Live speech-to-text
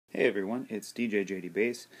Hey everyone, it's DJ JD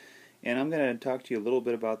Bass, and I'm going to talk to you a little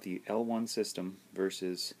bit about the L1 system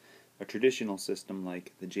versus a traditional system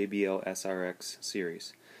like the JBL SRX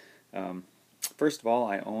series. First of all,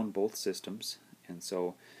 I own both systems, and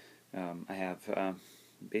so I have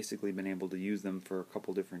basically been able to use them for a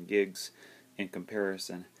couple different gigs in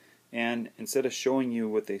comparison. And instead of showing you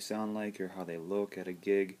what they sound like or how they look at a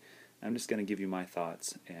gig, I'm just going to give you my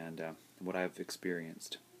thoughts and what I've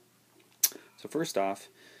experienced. So first off,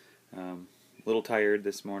 a little tired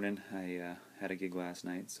this morning. I had a gig last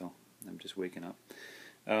night, so I'm just waking up.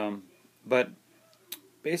 But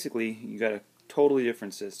basically, you got a totally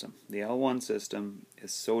different system. The L1 system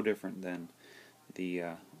is so different than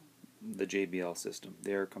the JBL system.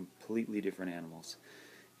 They're completely different animals,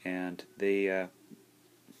 and they're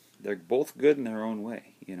both good in their own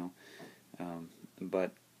way, you know.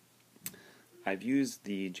 But I've used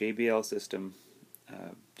the JBL system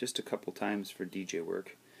just a couple times for DJ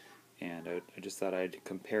work, and I just thought I'd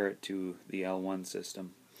compare it to the L1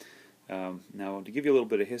 system. Now, to give you a little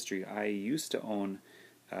bit of history, I used to own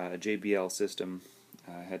a JBL system.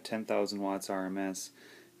 I had 10,000 watts RMS,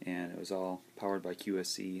 and it was all powered by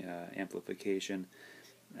QSC amplification,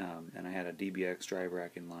 and I had a DBX drive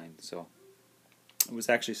rack in line, so it was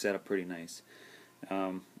actually set up pretty nice.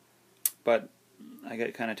 But I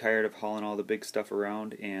got kind of tired of hauling all the big stuff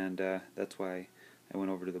around, and that's why I went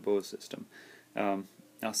over to the Bose system.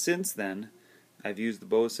 Now, since then, I've used the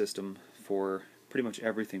Bose system for pretty much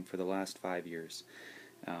everything for the last 5 years,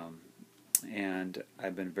 and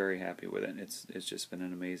I've been very happy with it. It's just been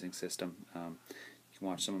an amazing system. You can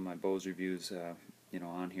watch some of my Bose reviews,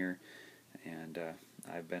 on here, and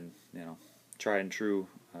I've been, tried and true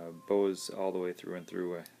Bose all the way through and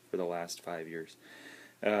through for the last 5 years.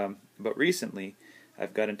 But recently,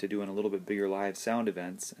 I've gotten to doing a little bit bigger live sound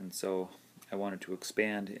events, and so I wanted to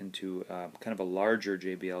expand into kind of a larger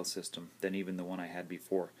JBL system than even the one I had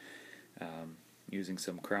before, using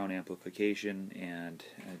some crown amplification and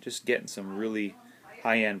just getting some really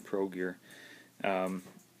high-end pro gear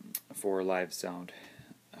for live sound.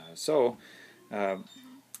 So I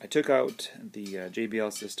took out the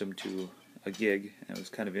JBL system to a gig, and it was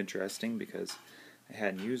kind of interesting because I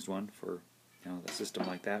hadn't used one for the system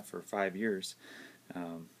like that for 5 years,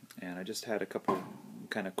 and I just had a couple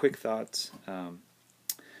kind of quick thoughts. And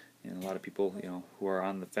a lot of people, who are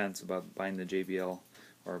on the fence about buying the JBL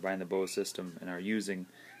or buying the Bose system and are using,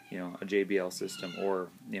 a JBL system or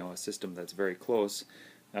a system that's very close.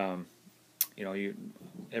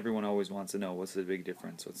 Everyone always wants to know what's the big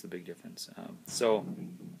difference. What's the big difference? So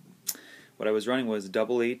what I was running was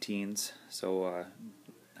double 18s, so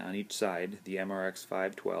on each side, the MRX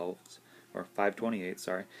 512s or 528,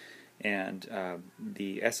 sorry, and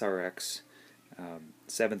the SRX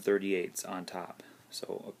 738s on top.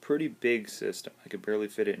 So a pretty big system. I could barely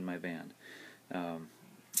fit it in my van. And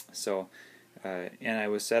I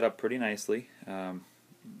was set up pretty nicely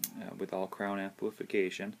with all crown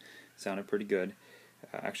amplification. Sounded pretty good.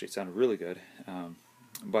 Actually, it sounded really good.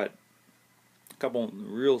 But a couple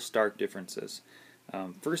real stark differences.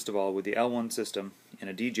 First of all, with the L1 system in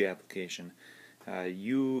a DJ application,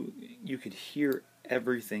 you could hear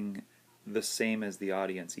everything the same as the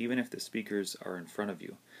audience, even if the speakers are in front of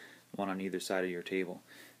you, one on either side of your table.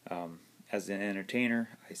 As an entertainer,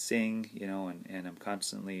 I sing, and I'm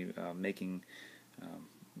constantly making,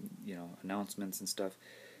 announcements and stuff,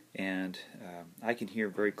 and I can hear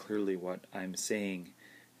very clearly what I'm saying,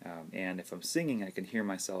 and if I'm singing, I can hear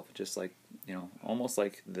myself just like, almost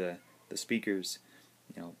like the speakers,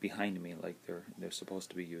 behind me, like they're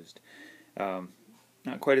supposed to be used.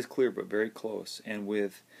 Not quite as clear, but very close. And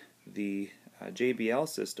with the JBL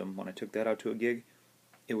system, when I took that out to a gig,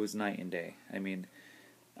 it was night and day. I mean,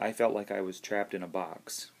 I felt like I was trapped in a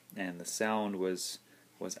box, and the sound was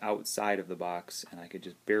outside of the box, and I could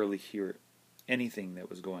just barely hear anything that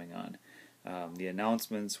was going on. The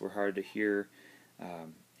announcements were hard to hear,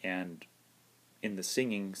 and in the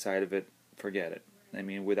singing side of it, forget it. I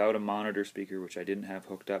mean, without a monitor speaker, which I didn't have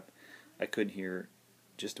hooked up, I couldn't hear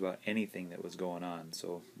just about anything that was going on,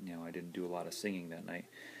 so I didn't do a lot of singing that night.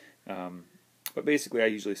 But basically, I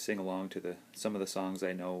usually sing along to some of the songs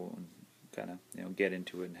I know and kind of get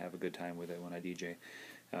into it and have a good time with it when I DJ.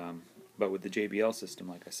 But with the JBL system,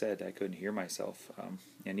 like I said, I couldn't hear myself,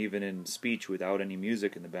 and even in speech without any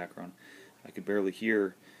music in the background, I could barely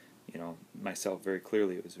hear myself very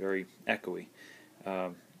clearly. It was very echoey.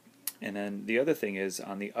 And then the other thing is,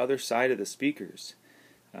 on the other side of the speakers,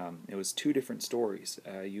 it was two different stories.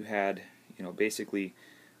 You had, basically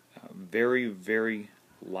very, very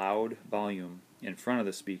loud volume in front of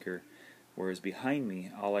the speaker, whereas behind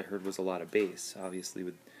me, all I heard was a lot of bass, obviously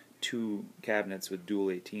with two cabinets with dual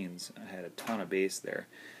 18s. I had a ton of bass there,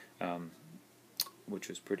 which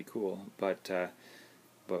was pretty cool. But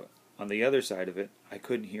on the other side of it, I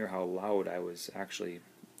couldn't hear how loud I was actually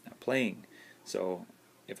playing. So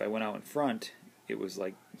if I went out in front, it was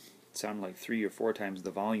like, it sounded like 3 or 4 times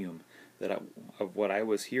the volume of what I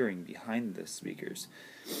was hearing behind the speakers.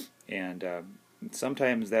 And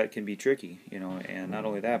sometimes that can be tricky, and not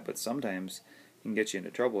only that, but sometimes it can get you into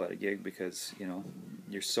trouble at a gig because,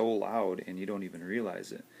 you're so loud and you don't even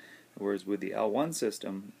realize it. Whereas with the L1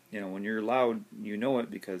 system, when you're loud, you know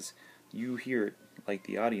it because you hear it like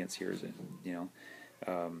the audience hears it,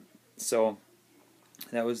 So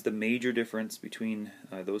that was the major difference between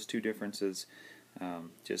those two differences,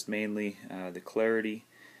 just mainly the clarity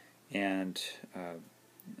and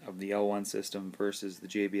of the L1 system versus the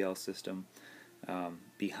JBL system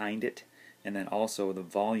behind it, and then also the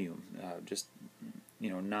volume, just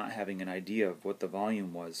not having an idea of what the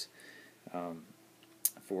volume was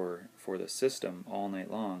for the system all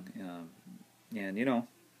night long, and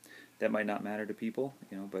that might not matter to people,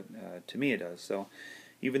 but to me it does. So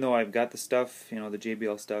even though I've got the stuff, the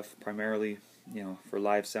JBL stuff primarily, for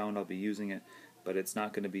live sound, I'll be using it, but it's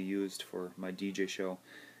not going to be used for my DJ show.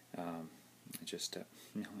 Just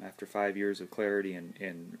after 5 years of clarity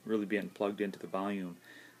and really being plugged into the volume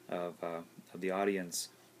of the audience,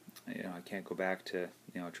 I can't go back to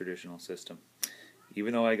a traditional system,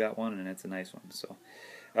 even though I got one and it's a nice one. So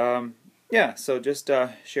yeah, so just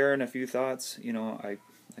sharing a few thoughts.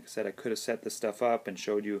 Like I said, I could have set this stuff up and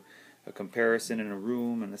showed you a comparison in a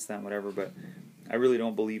room and this, that, whatever, but I really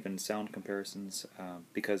don't believe in sound comparisons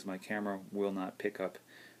because my camera will not pick up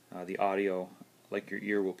the audio like your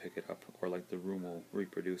ear will pick it up or like the room will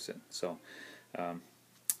reproduce it. So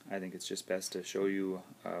I think it's just best to show you,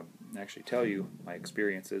 actually tell you my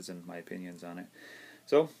experiences and my opinions on it.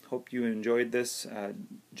 So hope you enjoyed this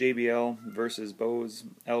JBL versus Bose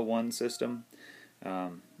L1 system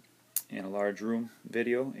in a large room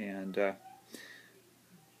video, and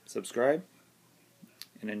subscribe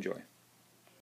and enjoy.